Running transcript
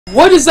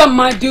What is up,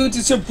 my dudes?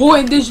 It's your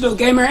boy Digital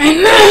Gamer,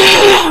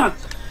 and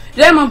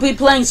today I'm gonna be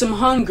playing some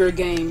Hunger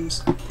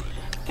Games.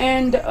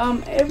 And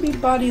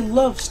everybody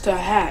loves to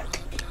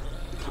hack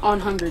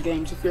on Hunger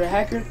Games. If you're a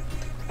hacker,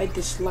 I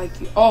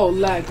dislike you. Oh,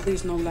 lag!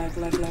 Please, no lag,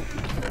 lag. All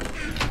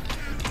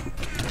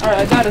right,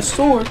 I got a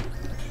sword,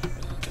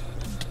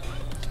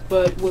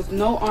 but with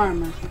no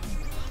armor.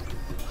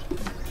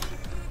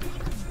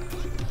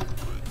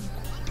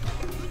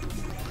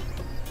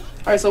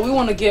 Alright, so we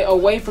want to get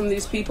away from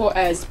these people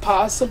as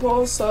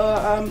possible.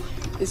 So,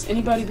 is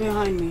anybody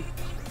behind me?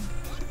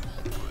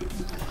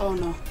 Oh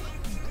no.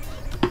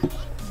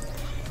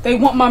 They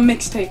want my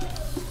mixtape.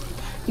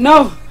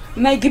 No!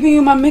 I'm not giving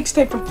you my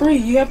mixtape for free.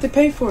 You have to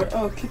pay for it.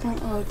 Oh, keep on.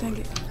 Oh, dang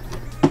it.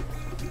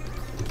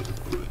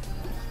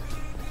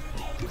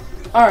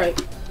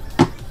 Alright.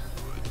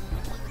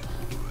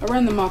 I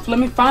ran them off. Let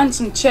me find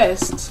some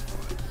chests.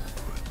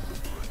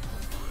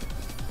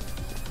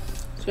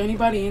 Is there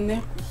anybody in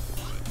there?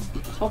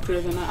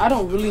 Hopefully they're not. I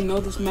don't really know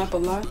this map a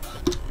lot.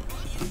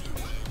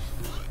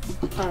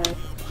 Alright.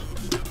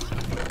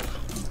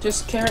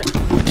 Just carrot.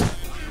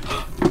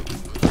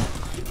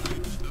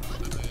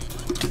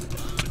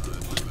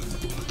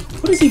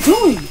 What is he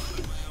doing?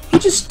 He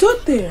just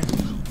stood there.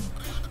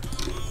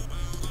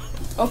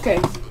 Okay.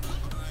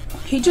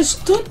 He just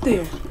stood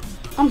there.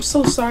 I'm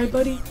so sorry,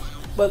 buddy.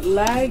 But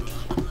lag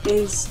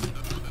is...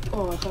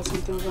 Oh, I thought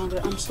something was wrong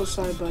there. I'm so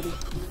sorry, buddy.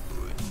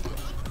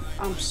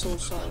 I'm so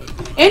sorry.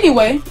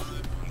 Anyway.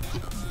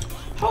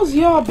 How's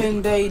y'all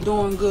been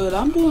doing good?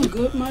 I'm doing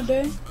good my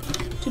day.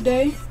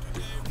 Today.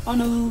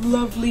 On a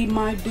lovely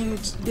my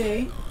dude's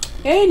day.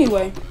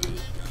 Anyway.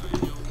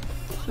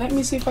 Let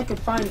me see if I can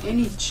find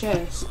any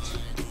chests.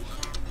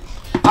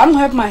 I don't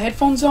have my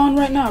headphones on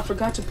right now. I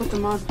forgot to put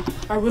them on.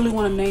 I really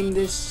want to name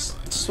this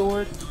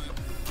sword.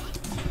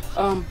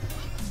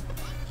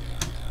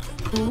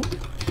 Poop.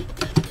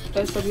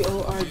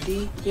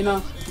 S-W-O-R-D. You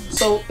know.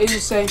 So it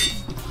would say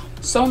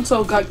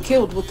so-and-so got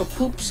killed with a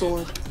poop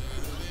sword.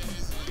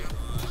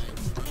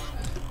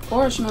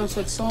 Or I should have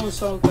said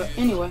so-and-so, but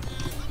anyway.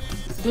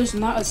 There's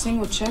not a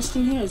single chest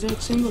in here? Is there a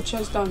single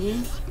chest down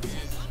here?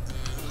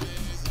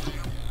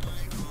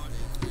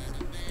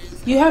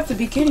 You have to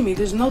be kidding me.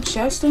 There's no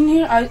chest in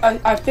here?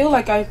 I feel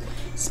like I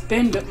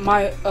spend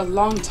a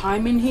long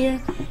time in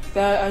here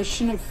that I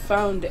shouldn't have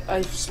found it.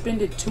 I've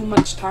spent too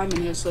much time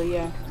in here, so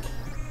yeah.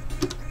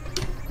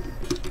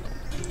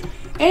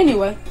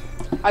 Anyway.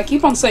 I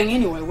keep on saying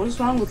anyway. What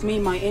is wrong with me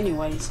and my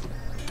anyways?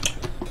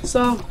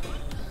 So...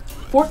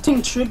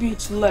 14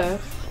 tributes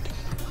left.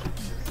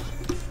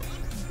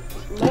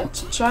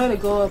 Let's try to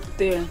go up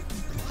there.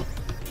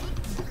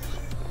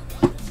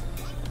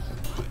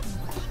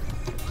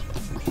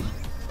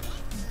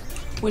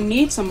 We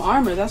need some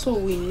armor. That's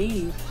what we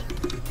need.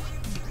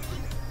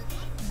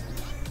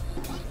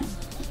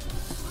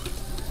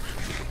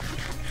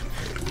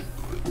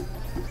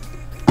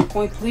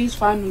 Can we please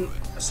find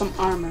some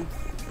armor?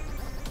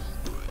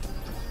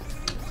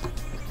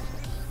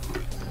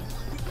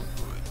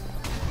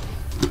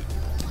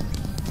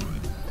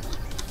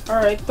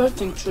 Alright,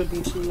 13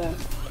 tributes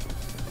left.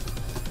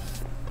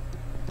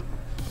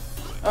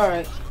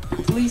 Alright,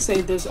 please say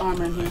there's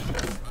armor in here.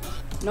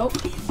 Nope,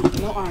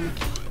 no armor.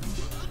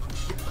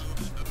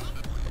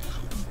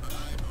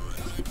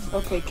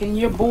 Okay, can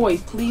your boy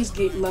please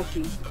get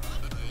lucky?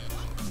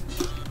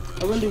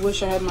 I really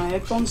wish I had my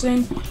headphones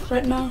in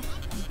right now.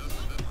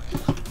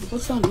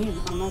 What's on here?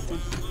 Oh, nothing.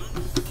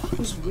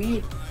 It's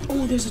weird.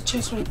 Oh, there's a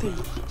chest right there.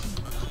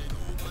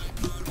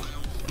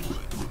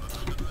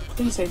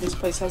 Please say this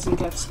place hasn't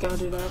got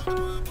scouted out.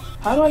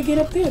 How do I get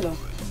up there though?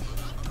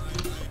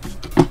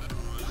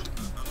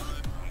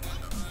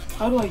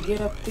 How do I get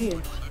up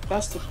there?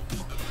 That's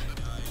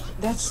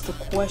the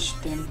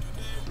question.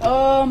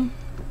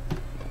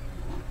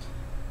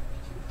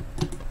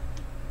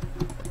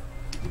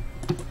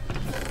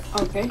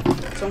 Okay,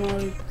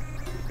 someone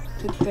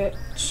took that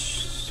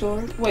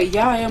sword. Wait,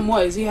 yeah, I am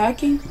what? Is he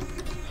hacking?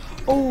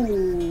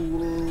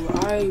 Oh,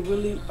 I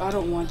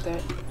don't want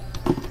that.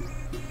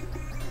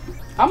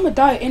 I'm gonna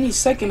die any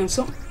second if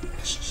some.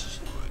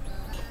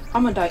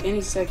 I'm gonna die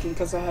any second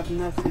because I have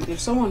nothing. If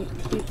someone,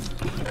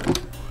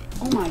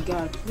 oh my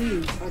god,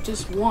 please! I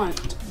just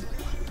want.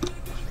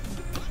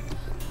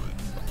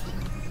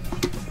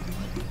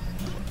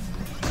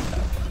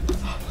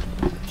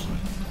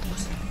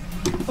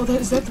 Oh,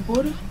 is that the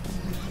border?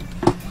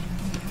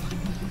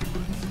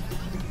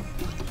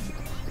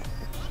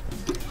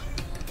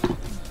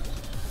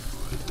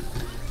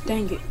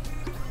 Dang it.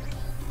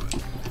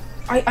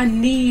 I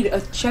need a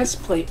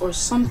chest plate or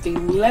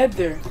something.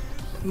 Leather.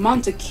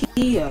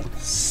 Mantequilla.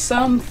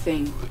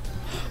 Something.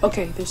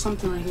 Okay, there's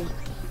something right here.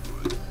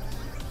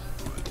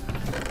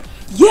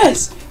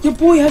 Yes! Your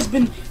boy has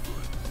been...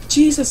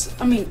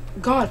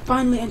 God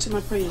finally answered my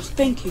prayers.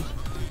 Thank you.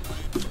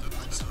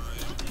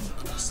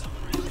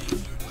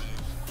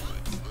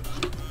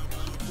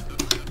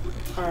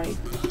 Alright.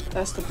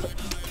 That's the...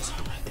 There's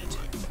someone right there too.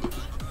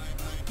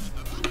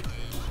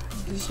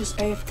 Is this just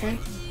AFK?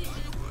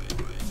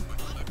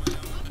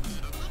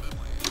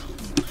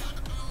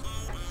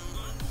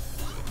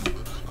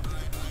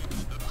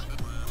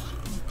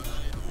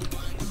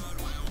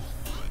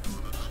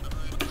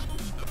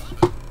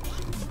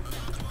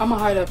 I'ma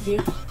hide up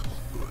here.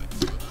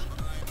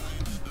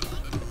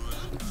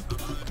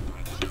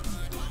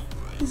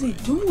 What is he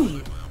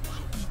doing?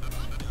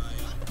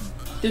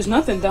 There's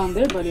nothing down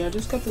there, buddy. I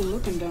just got through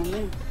looking down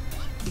there.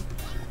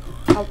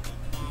 Oh.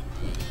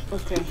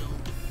 Okay.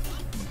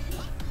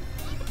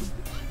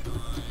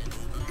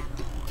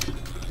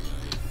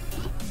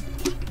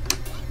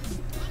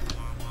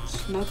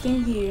 There's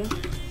nothing here.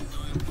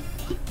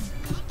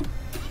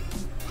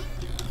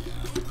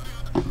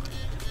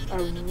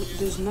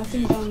 There's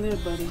nothing down there,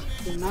 buddy.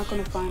 You're not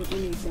gonna find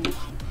anything.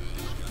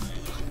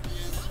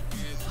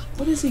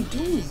 What is he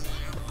doing?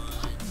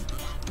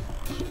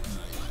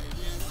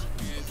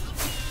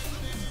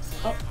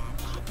 Oh.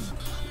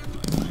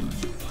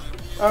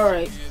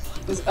 Alright.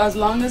 As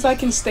long as I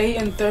can stay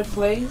in third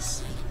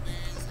place,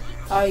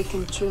 I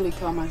can truly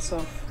call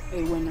myself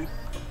a winner.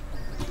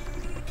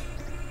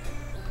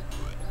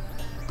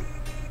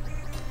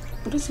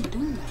 What is he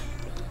doing?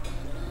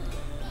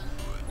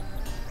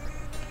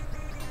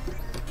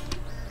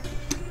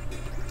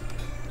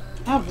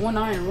 I have 1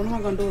 iron. What am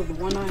I gonna do with the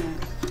 1 iron?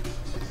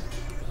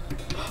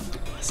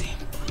 Where's he?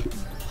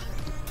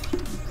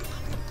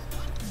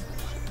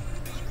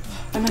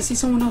 And I see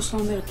someone else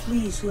on there.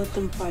 Please let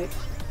them fight.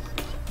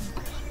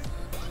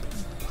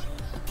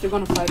 They're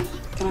gonna fight.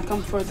 Can I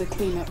come for the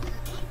cleanup?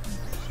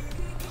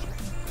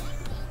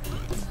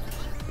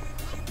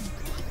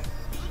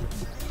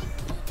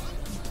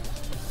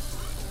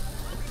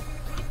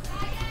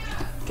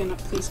 Can I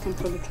please come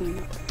for the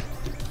cleanup?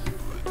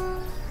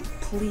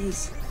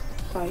 Please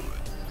fight.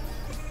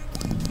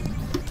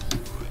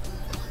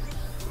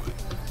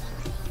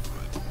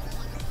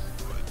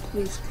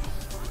 Please.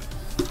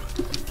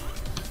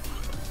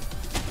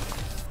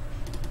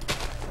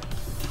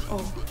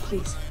 Oh,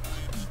 please.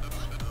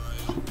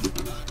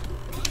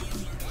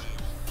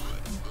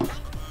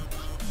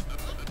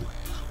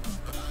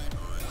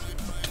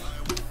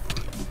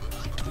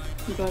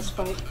 You guys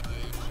fight.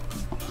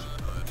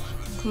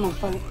 Come on,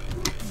 fight.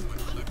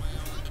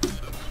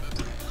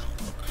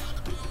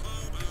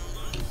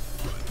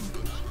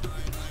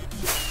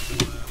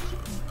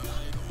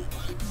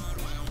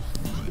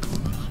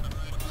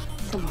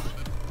 Come on.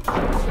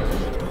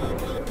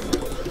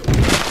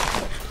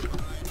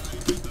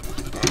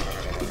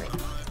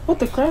 What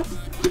the crap?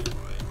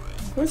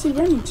 Where's he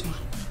running to?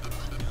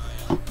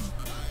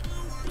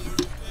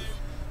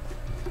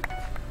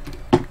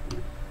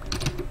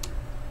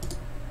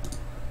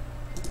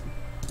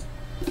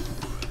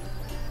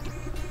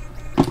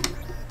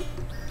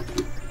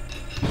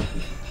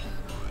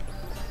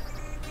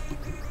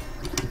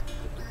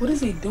 What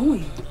is he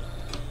doing?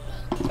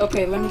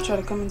 Okay, let me try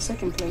to come in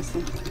second place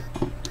then.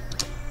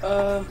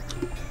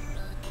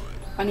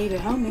 I need a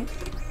helmet.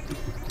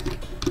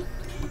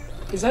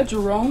 Is that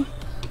Jerome?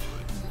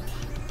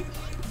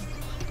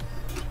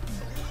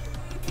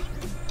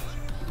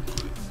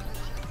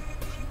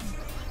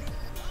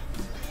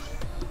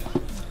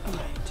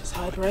 Alright, just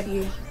hide right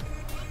here.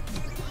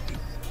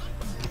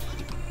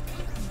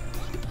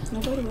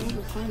 Nobody will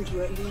ever find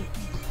you right here.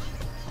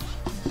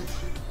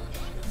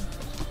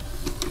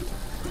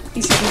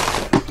 He sees me.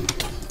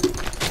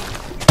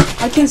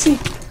 I can't see.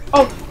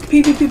 Oh,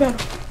 PvP battle.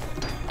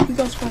 You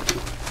guys fight.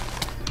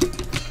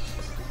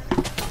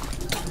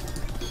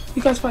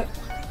 You guys fight.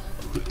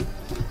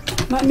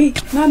 Not me.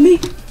 Not me.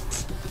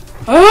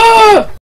 Ah!